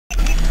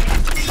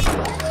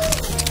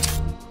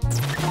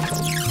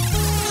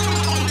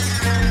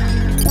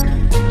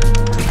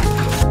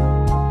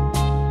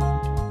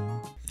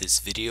This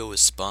video is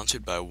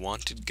sponsored by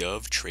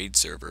Wanted.GOV trade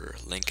server,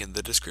 link in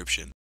the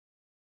description.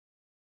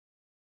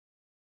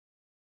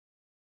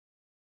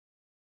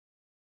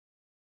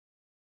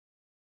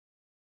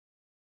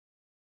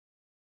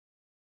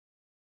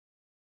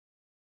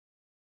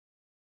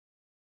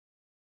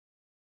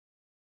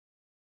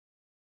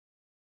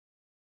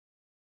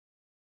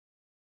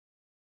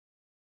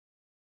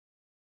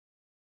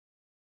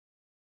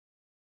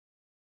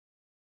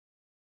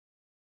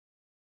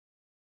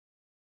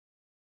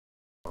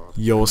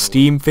 Yo,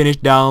 Steam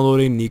finished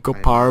downloading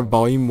NekoPara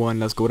Volume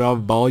 1. Let's go to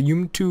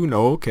Volume 2.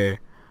 No, okay.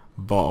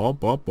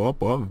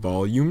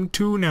 Volume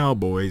 2 now,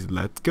 boys.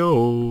 Let's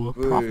go.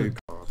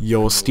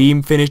 Yo,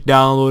 Steam finished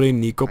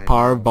downloading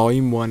NekoPara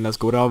Volume 1. Let's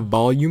go to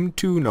Volume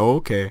 2. No,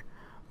 okay.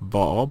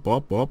 Volume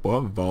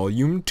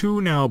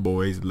 2 now,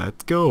 boys.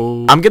 Let's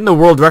go. I'm getting the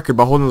world record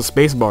by holding the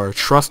spacebar.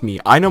 Trust me,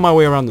 I know my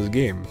way around this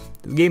game.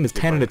 This game is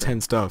 10 out of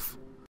 10 stuff.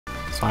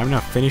 So I'm gonna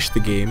finish the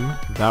game.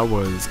 That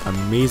was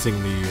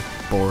amazingly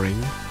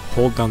boring.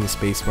 Hold down the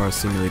spacebar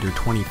simulator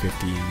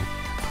 2015,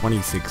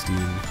 2016,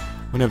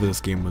 whenever this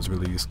game was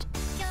released.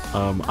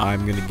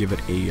 I'm gonna give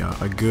it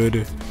a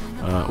good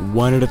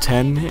 1 out of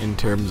 10 in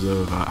terms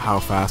of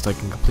how fast I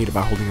can complete it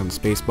by holding on the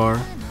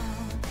spacebar.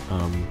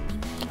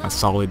 A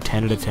solid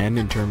 10 out of 10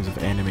 in terms of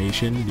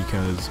animation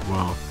because,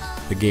 well,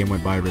 the game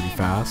went by really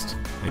fast.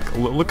 Like,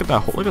 look at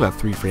that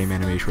 3-frame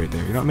animation right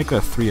there. You know, make that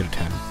a 3 out of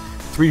 10.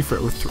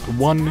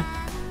 1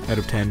 out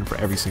of 10 for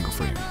every single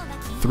frame.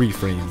 3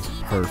 frames,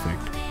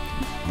 perfect.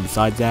 And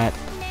besides that,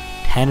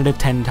 10 out of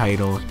 10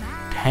 title,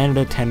 10 out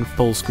of 10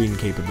 full screen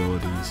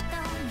capabilities,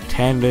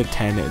 10 out of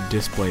 10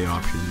 display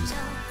options,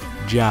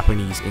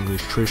 Japanese,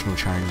 English, traditional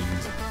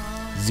Chinese,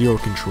 0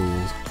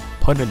 controls,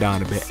 putting it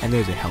down a bit, and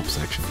there's a help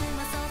section.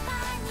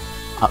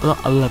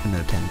 11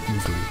 out of 10,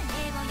 easily.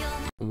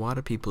 Why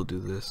do people do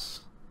this?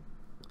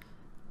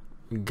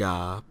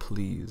 Gah,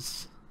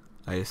 please.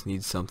 I just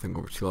need something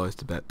over $2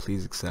 to bet.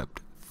 Please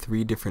accept.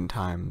 3 different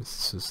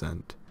times to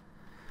send.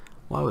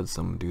 Why would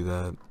someone do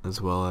that?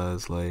 As well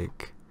as,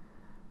 like,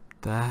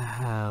 the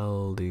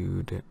hell,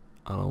 dude.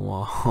 I don't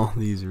want all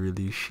these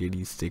really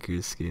shitty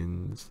sticker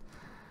skins.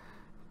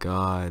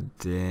 God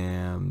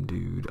damn,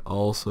 dude.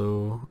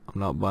 Also, I'm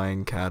not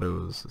buying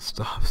Katos.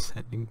 Stop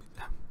sending me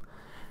them.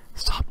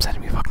 Stop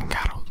sending me fucking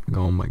Katos.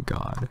 Oh my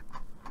god.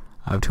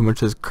 I have too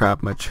much of this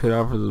crap. My trade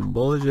offers is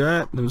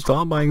bullshit. I'm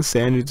stop buying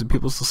sandwiches and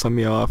people still send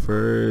me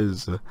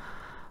offers.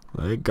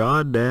 Like,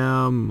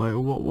 goddamn. Like,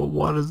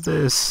 what is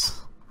this?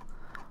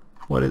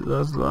 What is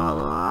this?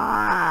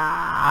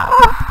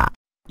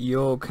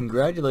 Yo,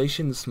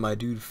 congratulations to my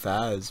dude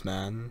Faz,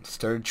 man.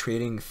 Started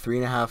trading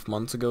 3.5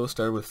 months ago.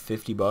 Started with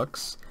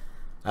 $50.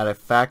 At a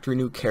factory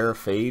new Kara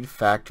Fade,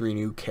 factory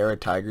new Kara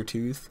Tiger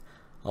Tooth,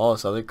 all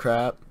this other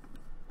crap.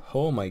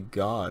 Oh my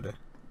god.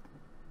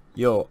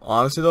 Yo,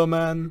 honestly though,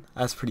 man,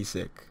 that's pretty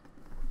sick.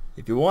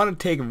 If you want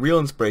to take real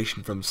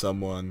inspiration from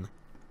someone,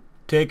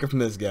 take it from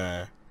this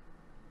guy.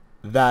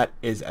 That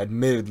is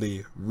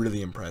admittedly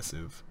really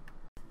impressive.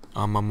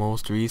 On my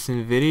most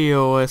recent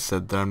video, I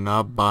said that I'm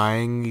not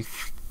buying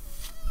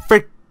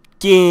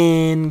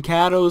freaking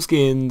Kato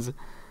skins.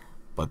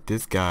 But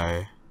this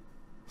guy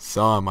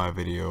saw my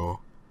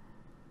video.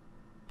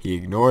 He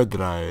ignored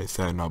that I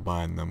said I'm not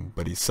buying them,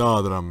 but he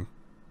saw that I'm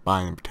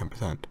buying them for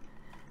 10%.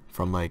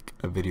 From like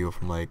a video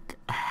from like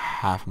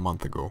half a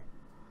month ago.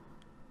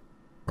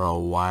 Or a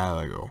while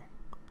ago.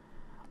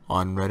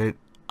 On Reddit,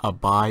 a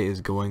buy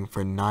is going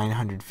for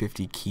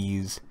 950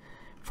 keys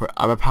for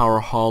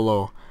Power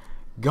Hollow.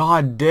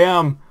 God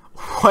damn!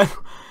 What?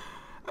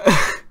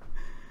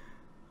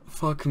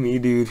 Fuck me,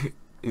 dude.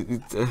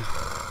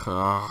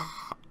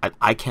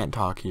 I can't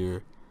talk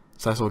here.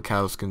 So I sold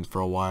Kato skins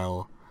for a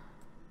while.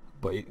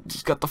 But he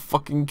just got the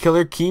fucking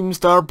Killer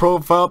Keemstar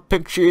profile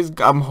pictures.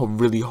 I'm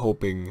really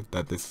hoping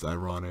that this is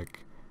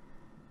ironic.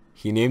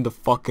 He named the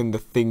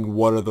thing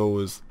one of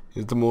those.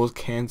 It's the most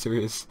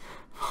cancerous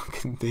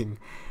fucking thing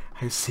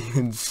I've seen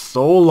in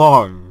so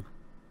long.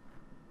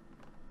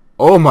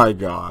 Oh my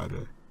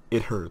god.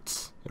 It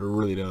hurts. It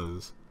really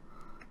does.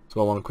 So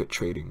I want to quit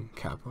trading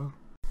Kappa.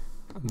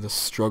 The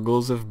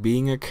struggles of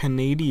being a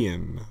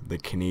Canadian. The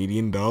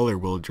Canadian dollar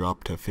will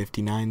drop to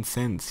 59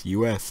 cents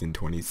US in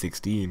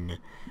 2016.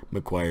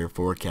 McGuire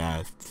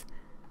forecasts.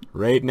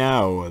 Right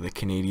now, the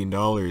Canadian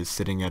dollar is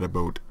sitting at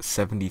about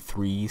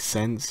 73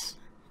 cents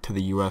to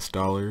the US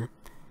dollar,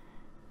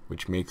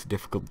 which makes it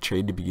difficult to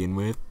trade to begin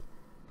with.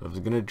 If it's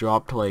gonna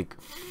drop to like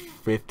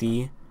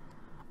 50,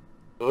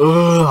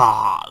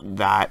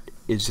 that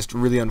is just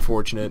really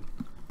unfortunate.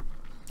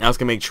 That's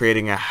gonna make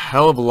trading a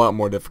hell of a lot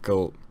more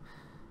difficult.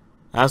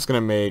 That's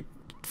gonna make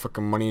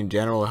fucking money in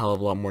general a hell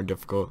of a lot more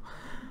difficult.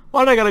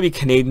 Why do I gotta be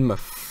Canadian? My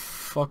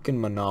fucking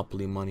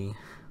Monopoly money.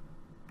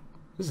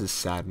 This is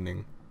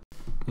saddening.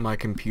 My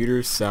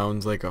computer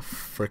sounds like a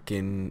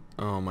frickin'...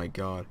 oh my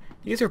god.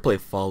 You guys ever play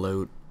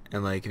Fallout?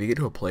 And like, if you get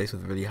to a place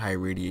with really high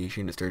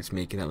radiation, it starts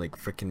making that like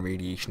frickin'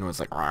 radiation where it's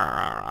like...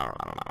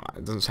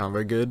 it doesn't sound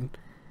very good.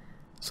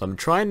 So I'm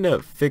trying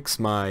to fix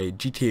my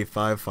GTA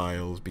 5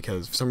 files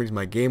because for some reason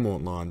my game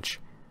won't launch.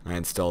 And I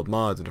installed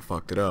mods and it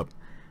fucked it up.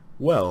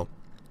 Well,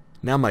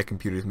 now my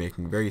computer is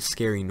making very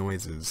scary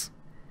noises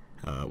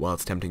while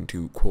it's attempting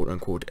to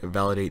quote-unquote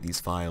validate these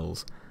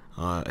files.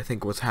 I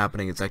think what's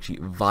happening is actually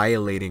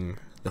violating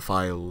the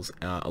files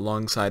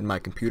alongside my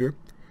computer.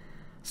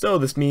 So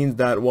this means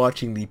that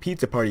watching the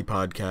Pizza Party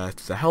podcast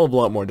is a hell of a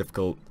lot more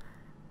difficult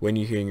when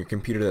you're hearing a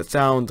computer that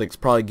sounds like it's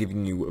probably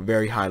giving you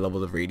very high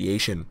levels of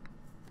radiation.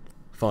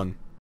 Fun.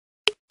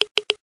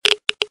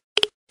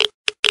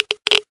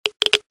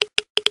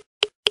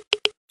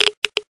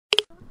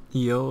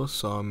 Yo,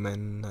 so I'm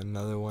in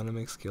another one of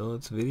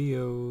McSkillet's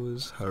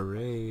videos.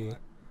 Hooray.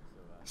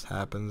 This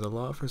happens a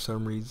lot for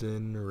some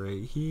reason.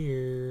 Right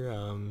here,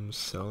 I'm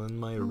selling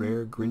my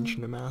rare Grinch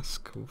in a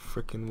mask.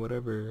 Frickin'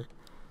 whatever.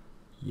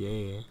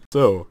 Yeah.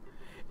 So,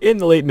 in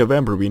the late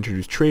November, we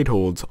introduced trade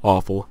holds.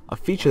 Awful. A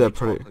feature that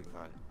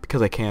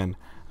because I can.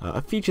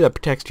 A feature that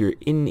protects your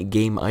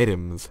in-game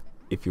items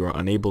if you are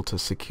unable to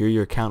secure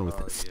your account with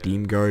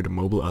SteamGuard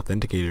Mobile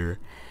Authenticator.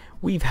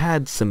 We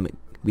had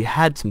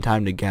some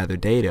time to gather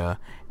data,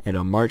 and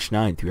on March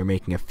 9th we are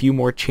making a few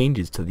more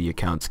changes to the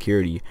account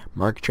security,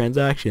 market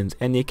transactions,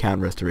 and the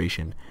account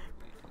restoration.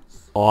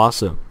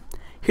 Awesome.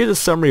 Here's a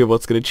summary of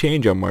what's going to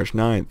change on March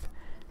 9th.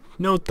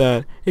 Note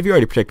that if you're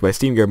already protected by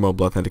SteamGuard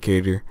Mobile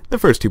Authenticator, the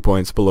first 2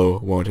 points below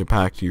won't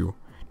impact you.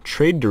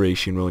 Trade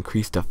duration will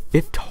increase to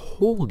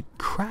holy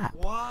crap.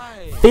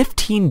 Why?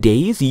 15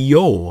 days?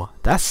 Yo,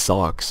 that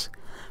sucks.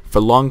 For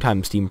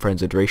longtime Steam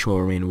friends, the duration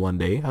will remain 1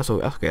 day. That's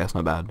okay, that's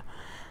not bad.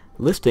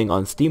 Listing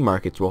on Steam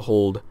markets will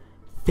hold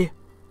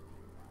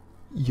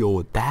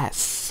Yo, that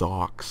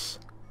sucks.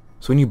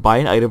 So when you buy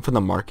an item from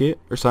the market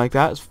or something like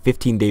that, it's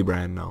 15-day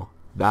brand now.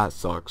 That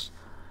sucks.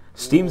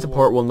 Steam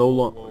support will no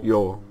longer...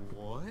 Yo.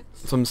 What?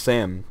 Some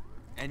Sam.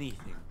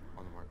 Anything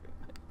on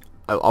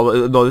the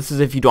market. No, this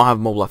is if you don't have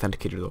mobile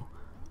authenticator though.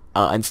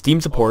 And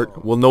Steam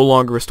support will no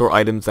longer restore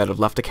items that have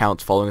left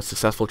accounts following a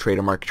successful trade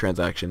or market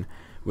transaction,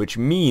 which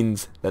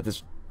means that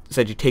this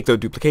essentially takes out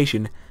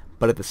duplication,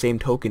 but at the same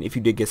token, if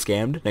you did get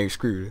scammed, now you're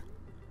screwed.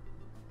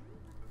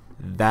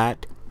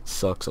 That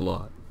sucks a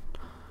lot.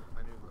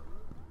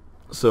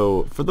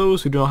 So, for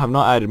those who have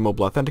not added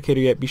mobile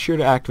authenticator yet, be sure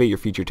to activate your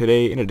feature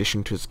today. In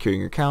addition to securing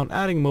your account,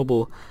 adding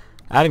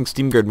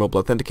SteamGuard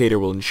Mobile Authenticator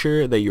will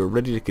ensure that you are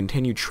ready to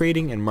continue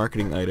trading and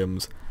marketing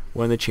items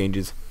when the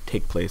changes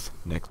take place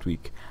next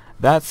week.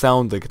 That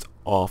sounds like it's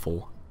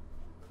awful.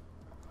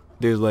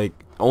 There's like,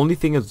 only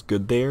thing that's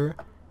good there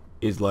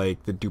is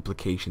like the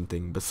duplication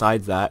thing.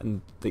 Besides that,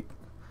 and like,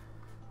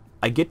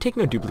 I get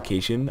taking a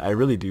duplication, I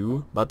really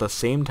do, but at the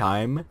same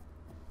time,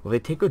 well, they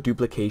take a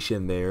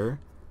duplication there,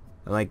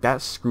 and like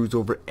that screws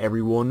over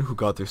everyone who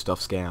got their stuff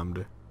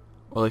scammed,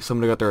 or like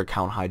somebody got their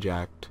account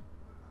hijacked.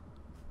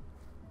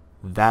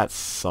 That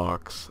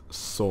sucks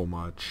so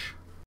much.